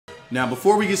Now,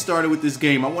 before we get started with this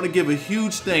game, I want to give a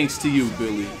huge thanks to you,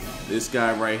 Billy. This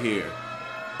guy right here.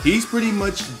 He's pretty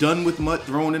much done with Mutt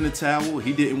throwing in the towel.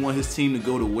 He didn't want his team to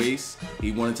go to waste.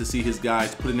 He wanted to see his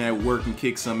guys put in that work and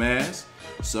kick some ass.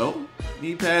 So,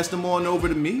 he passed them on over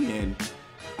to me, and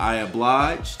I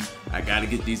obliged. I got to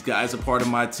get these guys a part of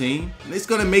my team, and it's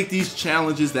going to make these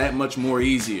challenges that much more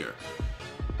easier.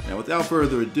 Now, without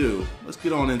further ado, let's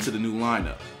get on into the new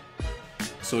lineup.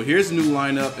 So here's the new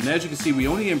lineup, and as you can see, we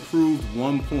only improved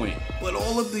 1 point, but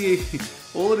all of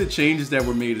the changes that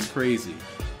were made is crazy.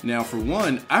 Now, for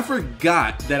one, I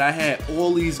forgot that I had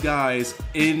all these guys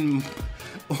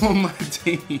on my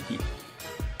team.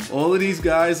 All of these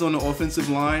guys on the offensive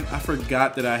line, I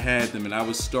forgot that I had them, and I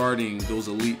was starting those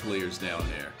elite players down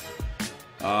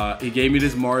there. He gave me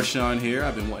this Marshawn here.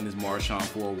 I've been wanting this Marshawn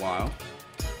for a while.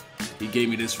 He gave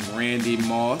me this Randy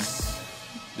Moss,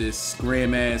 this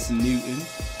Graham-ass Newton,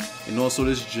 and also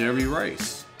this Jerry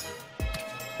Rice.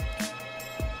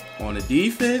 On the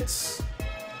defense,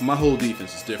 my whole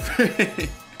defense is different.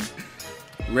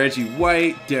 Reggie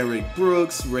White, Derek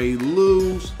Brooks, Ray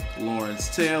Lewis,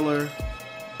 Lawrence Taylor,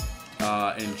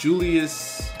 and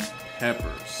Julius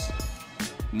Peppers.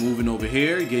 Moving over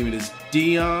here, he gave me this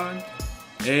Dion,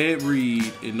 Ed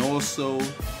Reed, and also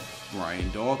Brian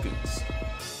Dawkins.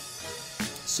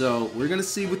 So we're gonna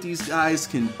see what these guys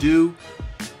can do.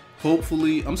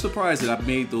 Hopefully, I'm surprised that I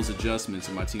made those adjustments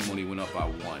and my team only went up by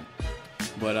 1.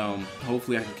 But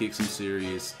hopefully I can kick some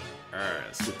serious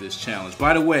ass with this challenge.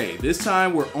 By the way, this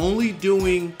time we're only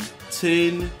doing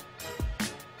 10,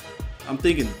 I'm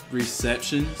thinking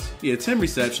receptions. Yeah, 10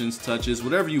 receptions, touches,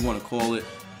 whatever you want to call it.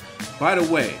 By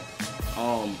the way,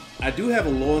 I do have a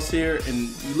loss here, and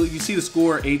you see the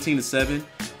score 18-7.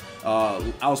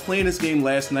 I was playing this game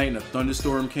last night and a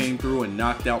thunderstorm came through and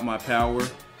knocked out my power.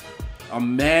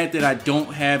 I'm mad that I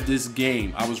don't have this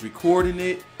game. I was recording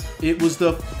it. It was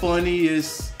the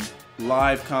funniest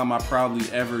live comm I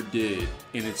probably ever did,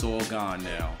 and it's all gone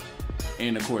now.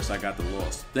 And of course I got the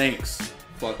loss. Thanks,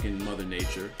 fucking Mother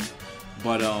Nature.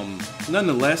 But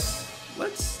nonetheless,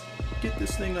 let's get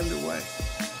this thing underway.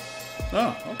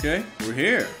 Oh, okay, we're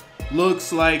here.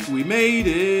 Looks like we made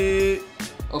it.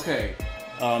 Okay.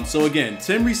 So again,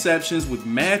 10 receptions with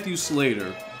Matthew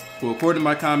Slater, who according to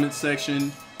my comment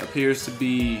section, appears to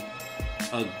be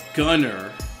a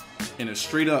gunner and a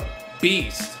straight up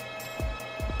beast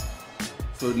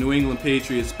for the New England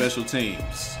Patriots special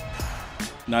teams.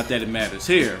 Not that it matters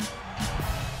here,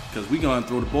 because we're gonna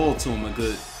throw the ball to him a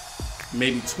good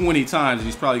maybe 20 times and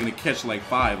he's probably gonna catch like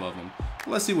 5 of them.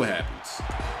 Let's see what happens.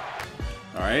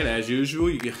 Alright, as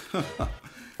usual, you get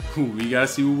we gotta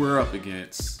see what we're up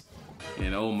against.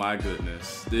 And oh my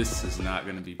goodness, this is not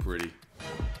gonna be pretty.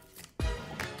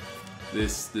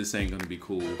 This ain't gonna be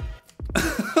cool.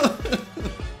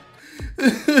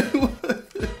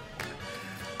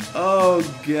 Oh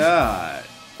god.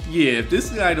 Yeah, if this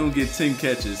guy don't get 10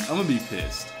 catches, I'm gonna be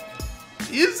pissed.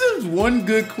 It's just one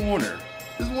good corner.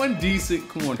 There's one decent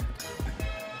corner.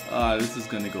 This is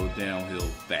gonna go downhill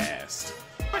fast.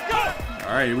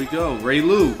 Alright, here we go. Ray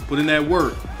Lou, put in that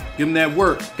work. Give him that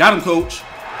work. Got him, coach.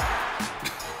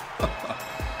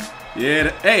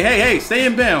 Yeah, hey, stay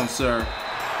in bounds, sir.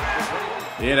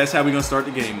 Yeah, that's how we're gonna start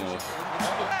the game off.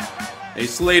 Hey,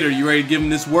 Slater, you ready to give him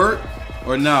this work?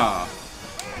 Or nah?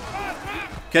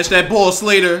 Catch that ball,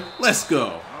 Slater. Let's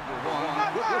go.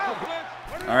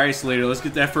 Alright, Slater, let's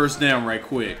get that first down right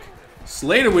quick.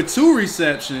 Slater with 2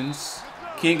 receptions.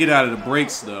 Can't get out of the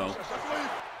breaks, though.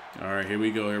 Alright, here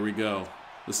we go.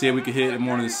 Let's see if we can hit him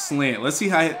on his slant. Let's see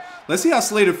how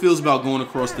Slater feels about going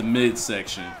across the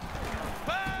midsection.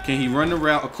 Can he run the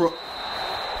route across?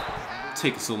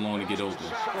 Taking so long to get open.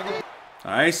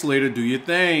 Alright, Slater, do your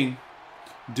thing.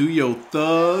 Do your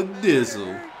thug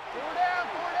dizzle.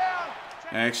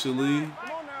 Actually,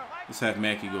 let's have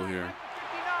Mackey go here.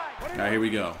 Alright, here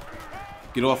we go.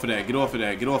 Get off of that, get off of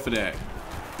that, get off of that.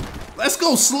 Let's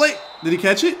go, Slater. Did he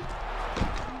catch it?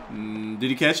 Did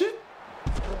he catch it?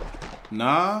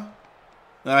 Nah.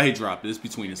 He dropped it. It's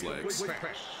between his legs.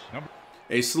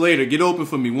 Hey, Slater, get open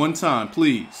for me one time,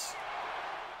 please.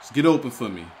 Just get open for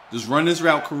me. Just run this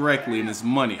route correctly and it's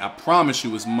money. I promise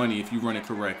you it's money if you run it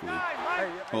correctly.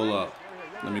 Hold up.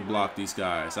 Let me block these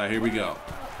guys. All right, here we go.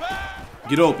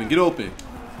 Get open, get open.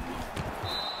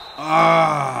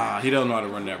 He don't know how to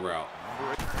run that route.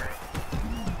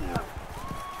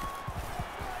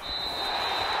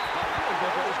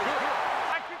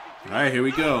 All right, here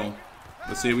we go.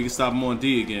 Let's see if we can stop him on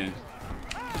D again.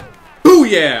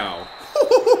 Booyah!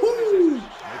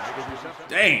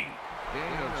 Dang.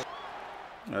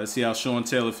 All right, let's see how Sean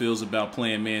Taylor feels about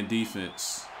playing man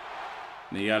defense.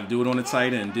 Now you got to do it on the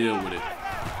tight end. Deal with it.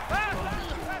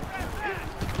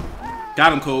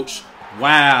 Got him, coach.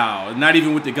 Wow. Not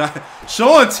even with the guy.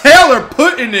 Sean Taylor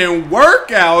putting in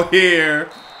work out here.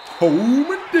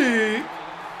 Home and dig.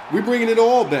 We're bringing it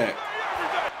all back.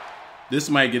 This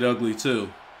might get ugly,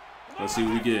 too. Let's see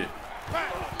what we get.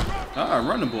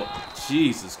 Run the ball.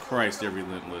 Jesus Christ, they're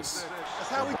relentless.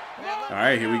 All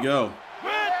right, here we go.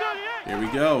 Here we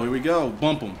go. Here we go.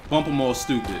 Bump him. Bump him all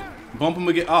stupid. Bump him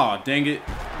again. Aw, dang it.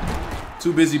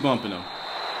 Too busy bumping him.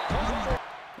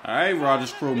 All right,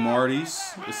 Rogers Crow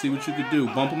Martys. Let's see what you can do.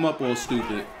 Bump him up all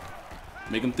stupid.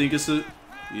 Make him think it's a...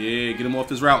 Yeah, get him off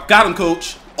his route. Got him,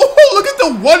 coach. Oh, look at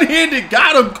the one-handed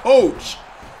got him, coach.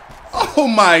 Oh,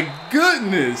 my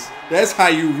goodness. That's how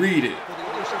you read it.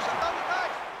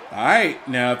 All right,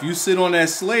 now if you sit on that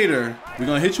Slater, we're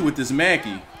going to hit you with this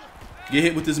Mackey. Get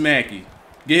hit with this Mackey.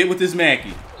 Get hit with this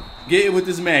Mackey. Get hit with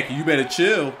this Mackey. You better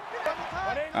chill.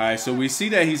 All right, so we see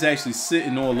that he's actually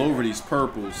sitting all over these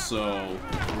purples, so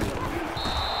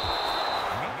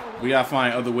we gotta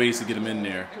find other ways to get him in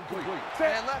there.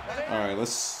 All right,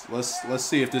 let's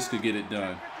see if this could get it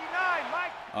done.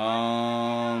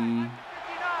 Yeah,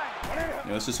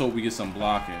 let's just hope we get some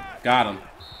blocking. Got him,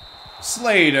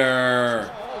 Slater.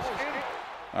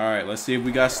 All right, let's see if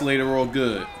we got Slater all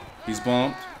good. He's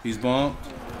bumped. He's bumped.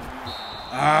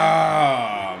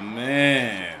 Ah,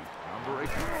 man.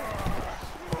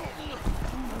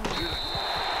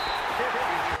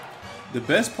 The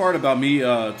best part about me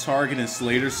targeting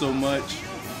Slater so much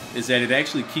is that it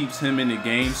actually keeps him in the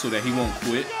game so that he won't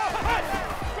quit.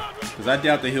 Because I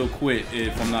doubt that he'll quit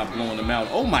if I'm not blowing him out.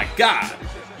 Oh my God!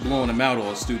 Blowing him out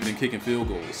all stupid and kicking field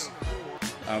goals.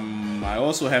 I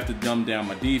also have to dumb down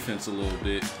my defense a little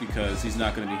bit because he's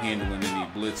not going to be handling any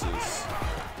blitzes.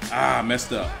 Ah,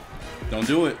 messed up. Don't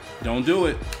do it. Don't do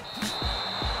it.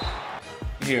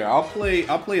 Here, I'll play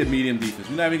a medium defense.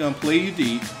 We're not even going to play you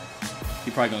deep.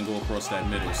 He's probably going to go across that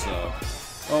middle, so.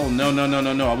 Oh, no, no, no,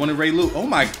 no, no. I wanted Ray Lou. Oh,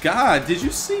 my God. Did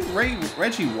you see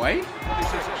Reggie White?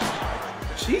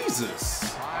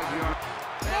 Jesus.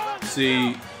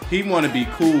 See, he want to be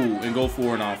cool and go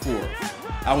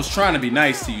 4-on-4. I was trying to be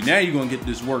nice to you. Now you're going to get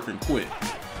this work and quit.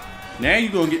 Now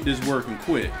you're going to get this work and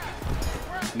quit.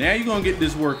 Now you're going to get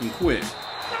this work and quit.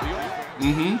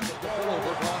 Mm-hmm.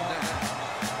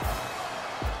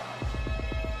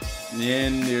 And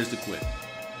then there's the quit.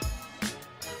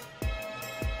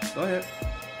 Go ahead.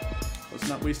 Let's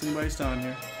not waste anybody's time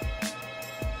here.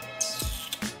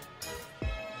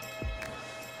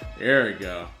 There we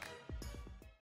go.